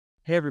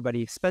Hey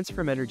everybody, Spencer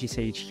from Energy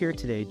Sage here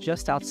today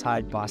just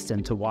outside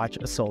Boston to watch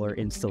a solar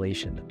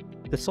installation.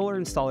 The solar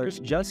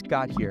installers just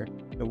got here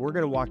and we're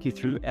going to walk you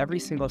through every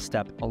single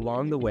step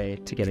along the way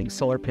to getting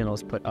solar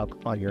panels put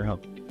up on your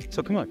home.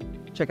 So come on,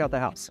 check out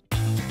the house.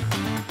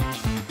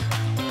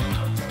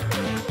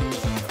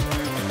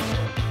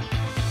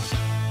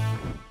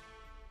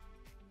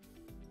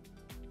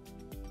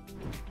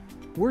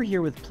 We're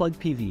here with Plug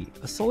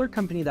PV, a solar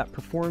company that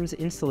performs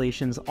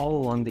installations all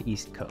along the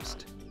East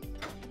Coast.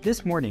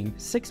 This morning,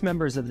 6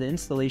 members of the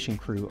installation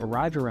crew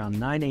arrived around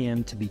 9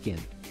 a.m. to begin.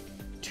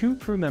 2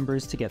 crew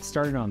members to get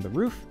started on the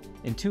roof,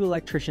 and 2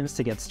 electricians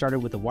to get started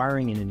with the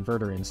wiring and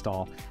inverter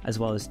install, as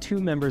well as 2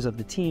 members of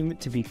the team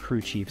to be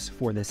crew chiefs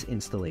for this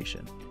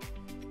installation.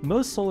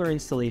 Most solar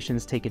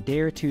installations take a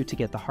day or 2 to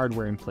get the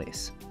hardware in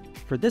place.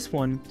 For this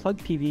one, Plug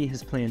PV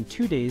has planned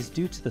 2 days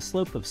due to the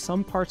slope of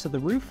some parts of the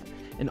roof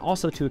and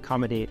also to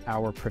accommodate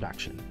our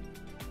production.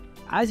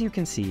 As you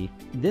can see,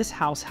 this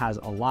house has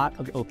a lot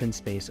of open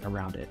space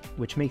around it,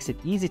 which makes it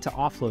easy to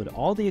offload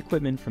all the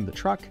equipment from the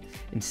truck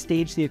and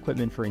stage the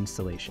equipment for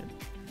installation.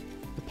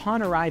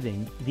 Upon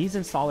arriving, these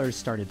installers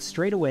started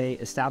straight away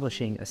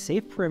establishing a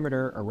safe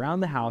perimeter around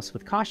the house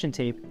with caution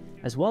tape,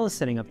 as well as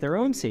setting up their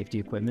own safety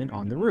equipment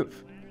on the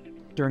roof.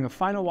 During a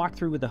final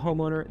walkthrough with the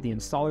homeowner, the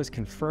installers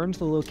confirmed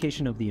the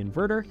location of the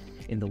inverter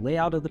and the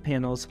layout of the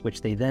panels,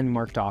 which they then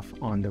marked off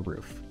on the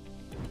roof.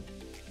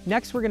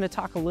 Next, we're going to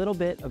talk a little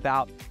bit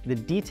about the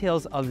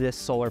details of this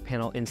solar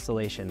panel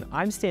installation.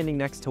 I'm standing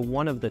next to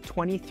one of the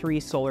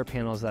 23 solar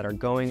panels that are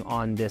going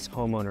on this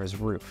homeowner's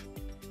roof.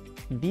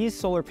 These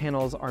solar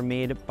panels are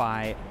made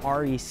by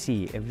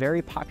REC, a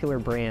very popular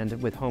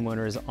brand with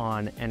homeowners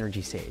on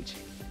Energy Sage.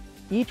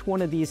 Each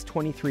one of these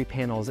 23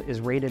 panels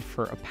is rated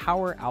for a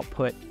power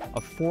output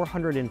of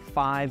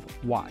 405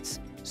 watts,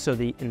 so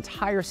the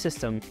entire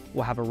system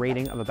will have a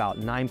rating of about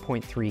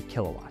 9.3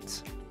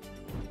 kilowatts.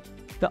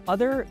 The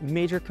other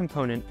major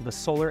component of a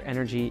solar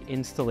energy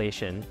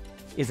installation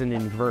is an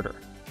inverter.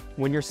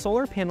 When your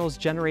solar panels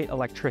generate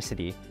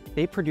electricity,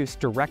 they produce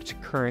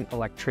direct current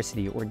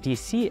electricity, or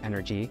DC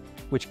energy,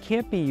 which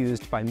can't be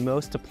used by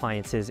most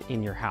appliances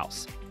in your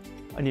house.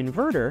 An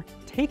inverter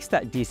takes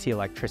that DC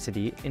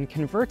electricity and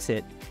converts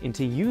it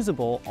into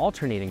usable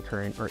alternating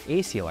current, or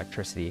AC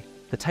electricity,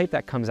 the type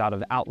that comes out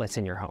of outlets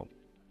in your home.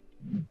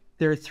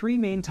 There are 3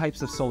 main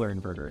types of solar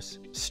inverters.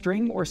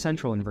 String or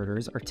central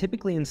inverters are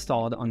typically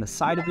installed on the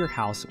side of your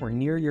house or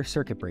near your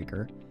circuit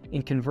breaker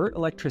and convert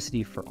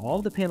electricity for all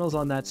of the panels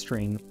on that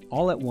string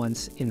all at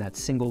once in that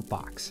single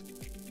box.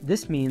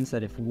 This means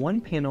that if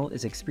one panel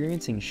is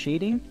experiencing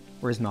shading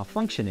or is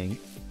malfunctioning,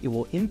 it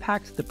will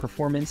impact the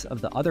performance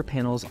of the other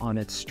panels on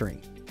its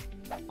string.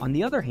 On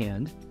the other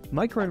hand,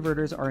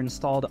 microinverters are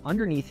installed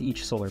underneath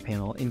each solar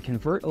panel and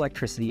convert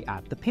electricity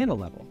at the panel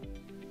level.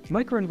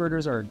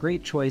 Microinverters are a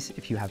great choice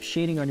if you have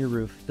shading on your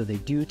roof, though they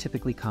do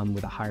typically come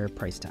with a higher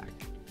price tag.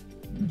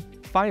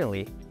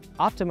 Finally,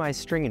 optimized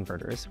string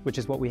inverters, which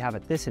is what we have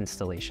at this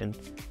installation,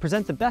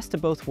 present the best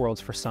of both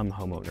worlds for some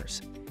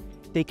homeowners.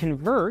 They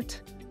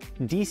convert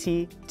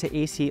DC to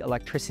AC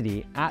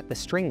electricity at the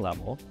string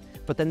level,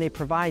 but then they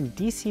provide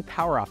DC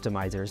power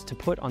optimizers to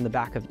put on the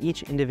back of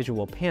each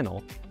individual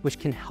panel, which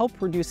can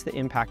help reduce the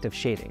impact of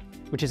shading,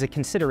 which is a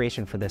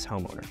consideration for this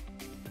homeowner.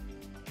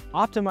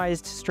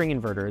 Optimized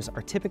string inverters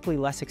are typically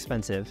less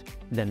expensive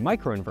than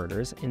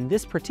microinverters, and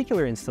this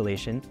particular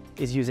installation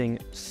is using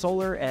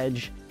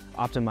SolarEdge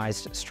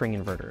optimized string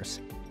inverters.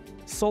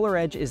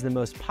 SolarEdge is the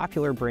most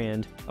popular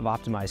brand of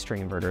optimized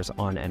string inverters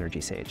on Energy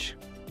Sage.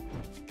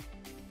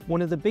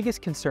 One of the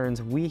biggest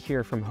concerns we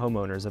hear from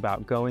homeowners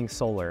about going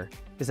solar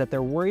is that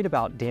they're worried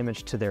about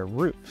damage to their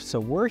roof. So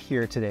we're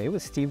here today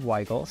with Steve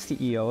Weigel,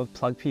 CEO of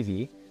Plug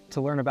PV,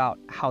 to learn about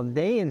how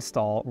they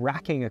install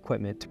racking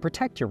equipment to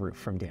protect your roof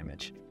from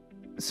damage.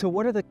 So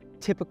what are the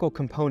typical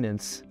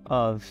components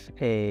of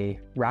a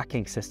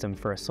racking system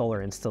for a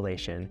solar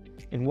installation?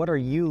 And what are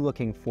you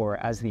looking for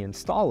as the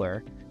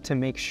installer to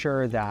make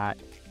sure that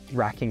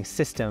racking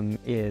system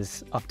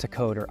is up to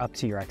code or up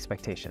to your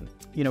expectation?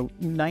 You know,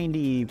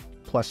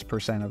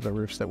 90+% of the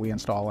roofs that we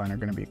install on are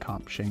going to be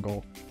comp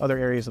shingle. Other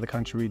areas of the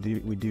country,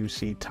 we do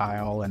see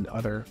tile and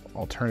other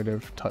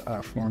alternative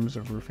forms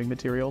of roofing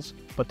materials.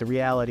 But the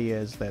reality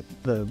is that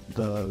the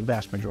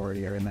vast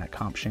majority are in that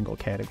comp shingle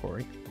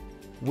category.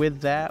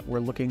 With that, we're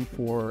looking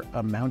for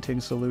a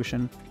mounting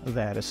solution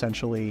that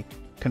essentially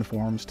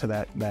conforms to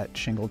that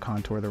shingle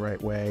contour the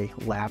right way,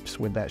 laps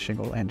with that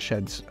shingle, and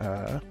sheds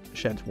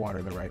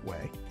water the right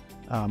way.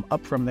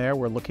 Up from there,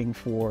 we're looking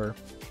for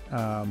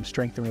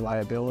strength and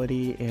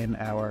reliability in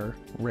our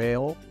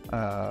rail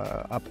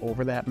up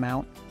over that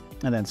mount,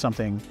 and then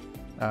something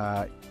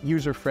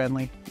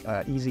user-friendly,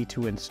 easy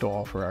to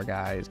install for our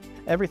guys.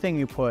 Everything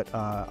you put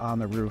on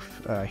the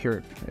roof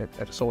here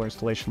at a solar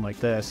installation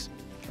like this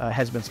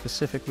has been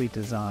specifically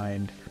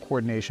designed in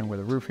coordination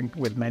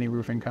with many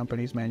roofing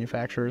companies,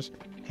 manufacturers,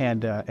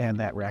 and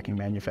that racking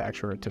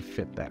manufacturer to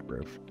fit that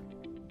roof.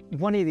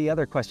 One of the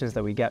other questions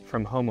that we get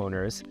from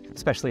homeowners,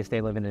 especially if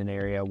they live in an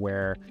area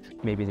where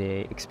maybe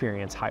they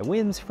experience high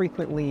winds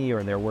frequently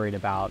or they're worried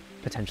about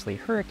potentially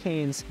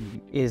hurricanes,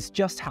 is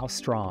just how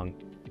strong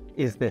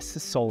is this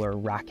solar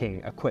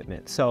racking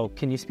equipment? So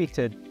can you speak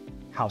to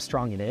how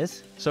strong it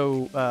is?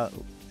 So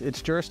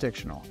it's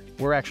jurisdictional.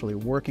 We're actually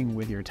working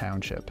with your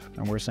township,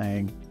 and we're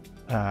saying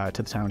to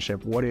the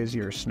township, what is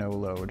your snow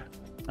load?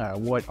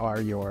 What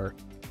are your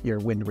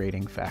wind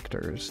rating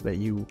factors that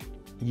you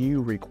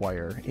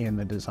require in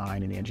the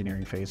design and the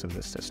engineering phase of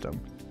this system?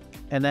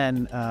 And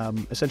then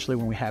essentially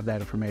when we have that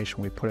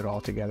information, we put it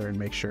all together and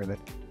make sure that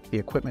the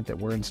equipment that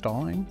we're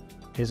installing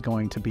is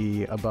going to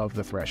be above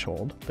the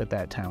threshold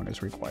that town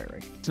is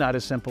requiring. It's not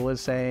as simple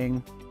as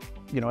saying,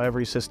 you know,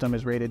 every system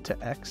is rated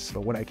to X,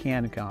 but what I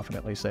can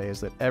confidently say is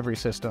that every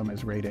system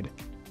is rated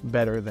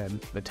better than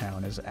the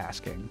town is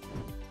asking.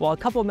 While a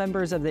couple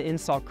members of the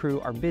install crew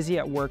are busy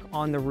at work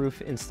on the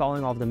roof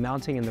installing all of the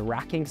mounting and the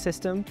racking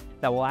system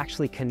that will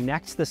actually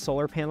connect the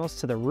solar panels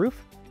to the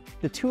roof,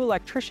 the two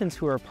electricians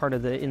who are part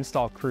of the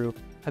install crew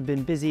have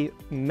been busy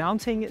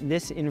mounting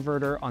this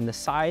inverter on the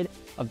side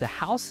of the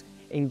house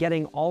and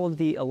getting all of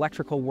the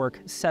electrical work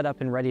set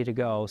up and ready to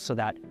go so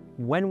that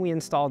when we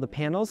install the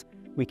panels,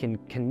 we can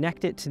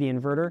connect it to the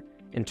inverter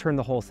and turn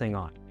the whole thing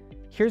on.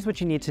 Here's what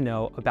you need to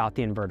know about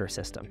the inverter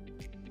system.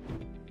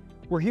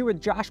 We're here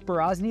with Josh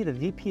Barosny, the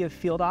VP of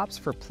Field Ops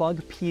for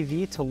Plug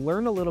PV, to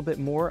learn a little bit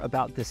more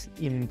about this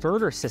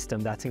inverter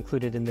system that's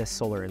included in this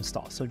solar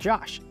install. So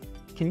Josh,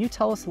 can you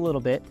tell us a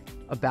little bit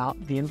about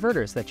the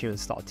inverters that you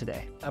installed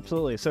today?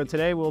 Absolutely. So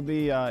today we'll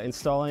be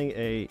installing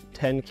a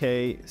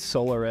 10K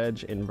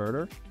SolarEdge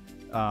inverter.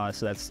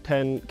 So that's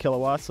 10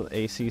 kilowatts on the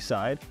AC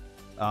side.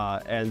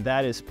 And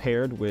that is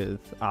paired with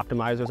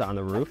optimizers on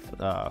the roof,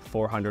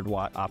 400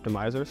 watt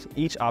optimizers.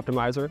 Each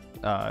optimizer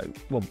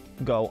will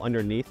go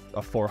underneath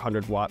a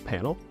 400 watt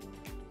panel.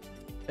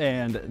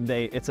 And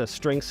it's a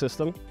string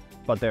system,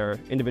 but they're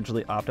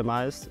individually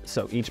optimized,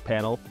 so each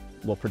panel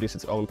will produce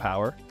its own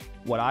power.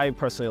 What I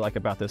personally like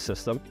about this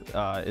system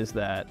is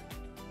that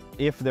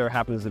if there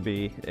happens to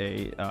be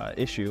a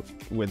issue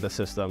with the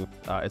system,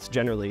 it's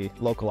generally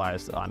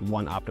localized on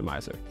one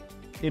optimizer.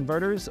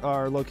 Inverters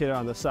are located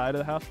on the side of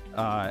the house,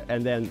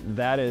 and then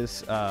that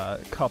is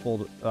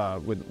coupled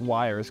with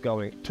wires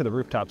going to the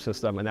rooftop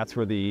system, and that's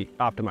where the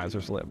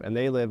optimizers live. And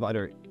they live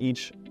under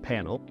each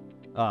panel,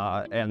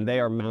 and they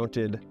are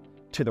mounted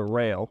to the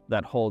rail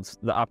that holds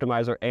the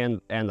optimizer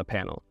and the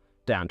panel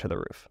down to the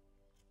roof.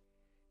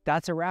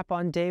 That's a wrap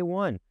on day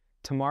one.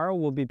 Tomorrow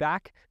we'll be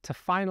back to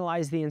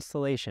finalize the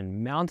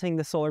installation, mounting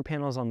the solar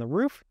panels on the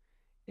roof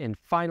and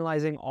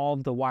finalizing all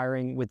of the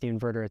wiring with the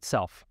inverter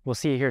itself. We'll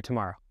see you here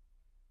tomorrow.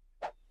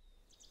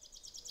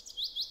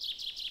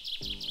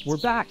 We're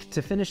back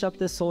to finish up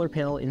this solar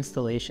panel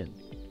installation.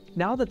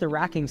 Now that the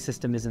racking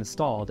system is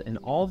installed and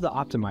all of the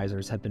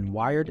optimizers have been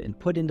wired and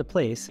put into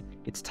place,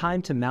 it's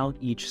time to mount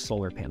each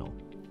solar panel.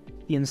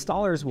 The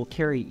installers will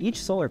carry each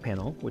solar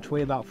panel, which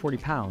weigh about 40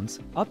 pounds,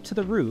 up to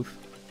the roof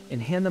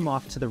and hand them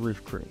off to the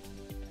roof crew.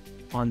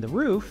 On the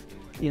roof,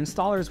 the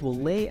installers will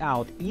lay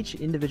out each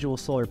individual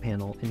solar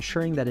panel,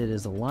 ensuring that it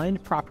is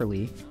aligned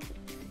properly,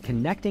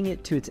 connecting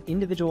it to its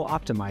individual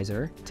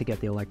optimizer to get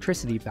the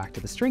electricity back to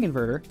the string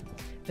inverter,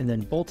 and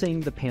then bolting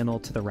the panel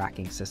to the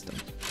racking system.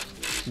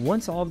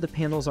 Once all of the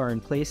panels are in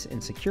place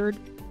and secured,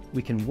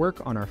 we can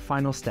work on our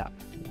final step,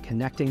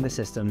 connecting the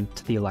system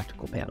to the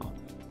electrical panel.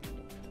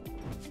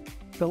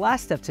 The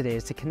last step today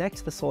is to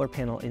connect the solar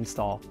panel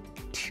install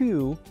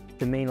to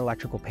the main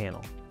electrical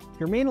panel.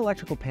 Your main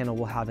electrical panel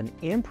will have an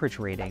amperage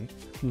rating,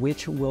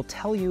 which will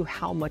tell you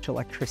how much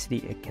electricity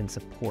it can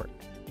support.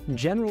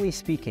 Generally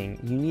speaking,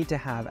 you need to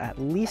have at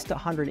least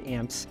 100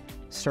 amps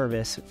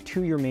service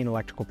to your main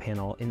electrical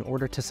panel in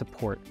order to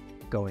support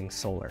going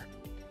solar.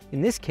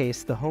 In this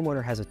case, the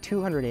homeowner has a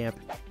 200 amp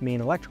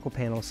main electrical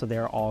panel, so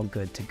they're all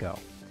good to go.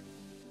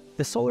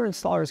 The solar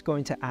installer is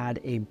going to add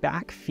a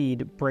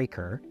backfeed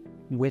breaker,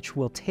 which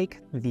will take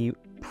the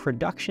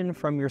production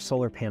from your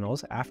solar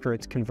panels after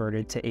it's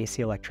converted to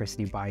AC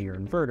electricity by your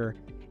inverter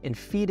and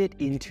feed it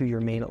into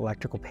your main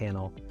electrical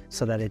panel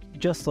so that it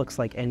just looks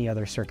like any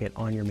other circuit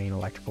on your main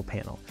electrical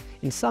panel.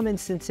 In some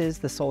instances,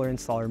 the solar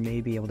installer may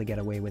be able to get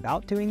away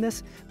without doing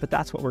this, but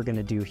that's what we're going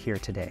to do here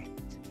today.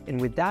 And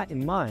with that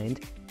in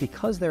mind,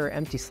 because there are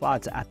empty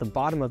slots at the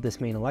bottom of this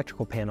main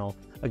electrical panel,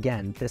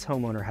 again, this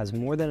homeowner has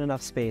more than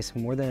enough space,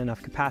 more than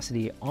enough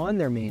capacity on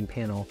their main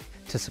panel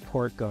to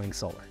support going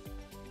solar.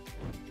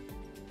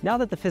 Now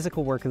that the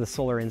physical work of the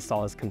solar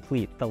install is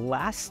complete, the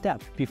last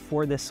step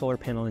before this solar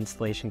panel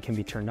installation can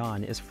be turned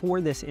on is for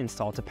this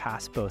install to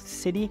pass both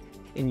city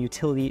and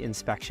utility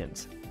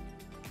inspections.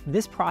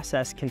 This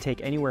process can take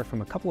anywhere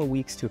from a couple of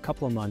weeks to a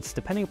couple of months,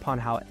 depending upon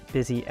how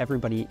busy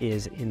everybody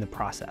is in the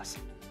process.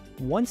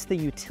 Once the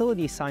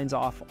utility signs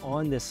off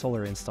on this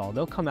solar install,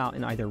 they'll come out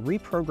and either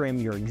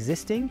reprogram your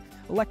existing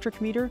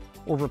electric meter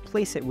or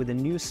replace it with a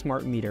new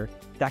smart meter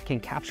that can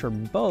capture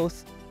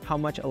both how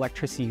much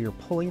electricity you're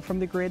pulling from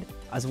the grid,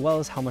 as well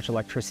as how much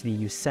electricity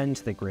you send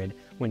to the grid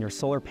when your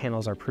solar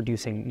panels are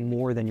producing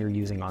more than you're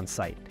using on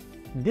site.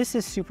 This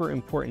is super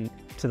important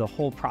to the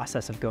whole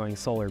process of going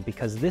solar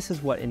because this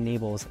is what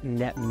enables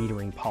net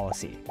metering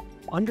policy.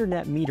 Under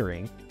net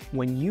metering,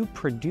 when you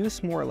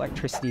produce more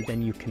electricity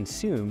than you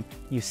consume,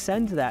 you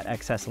send that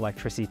excess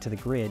electricity to the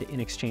grid in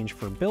exchange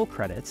for bill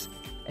credits.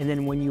 And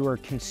then when you are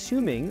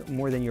consuming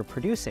more than you're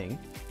producing,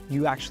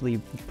 you actually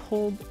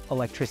pull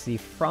electricity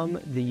from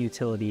the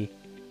utility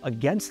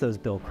against those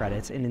bill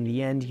credits, and in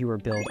the end, you are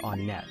billed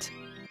on net.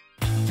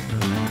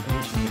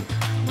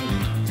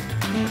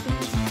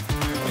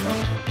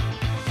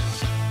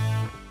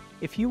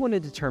 If you want to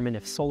determine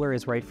if solar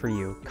is right for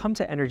you, come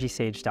to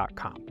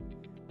EnergySage.com.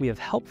 We have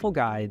helpful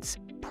guides,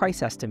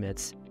 price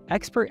estimates,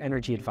 expert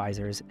energy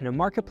advisors, and a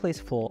marketplace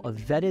full of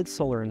vetted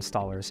solar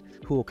installers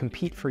who will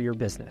compete for your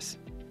business.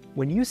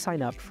 When you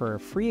sign up for a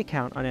free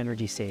account on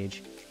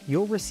EnergySage,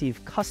 you'll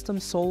receive custom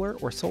solar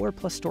or solar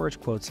plus storage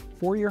quotes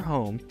for your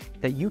home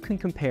that you can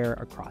compare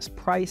across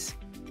price,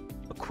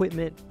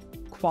 equipment,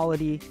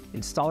 quality,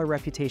 installer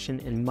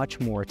reputation, and much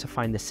more to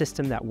find the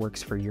system that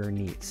works for your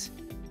needs.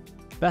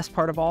 Best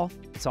part of all,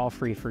 it's all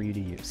free for you to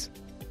use.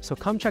 So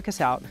come check us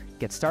out,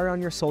 get started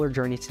on your solar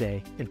journey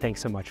today, and thanks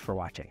so much for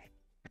watching.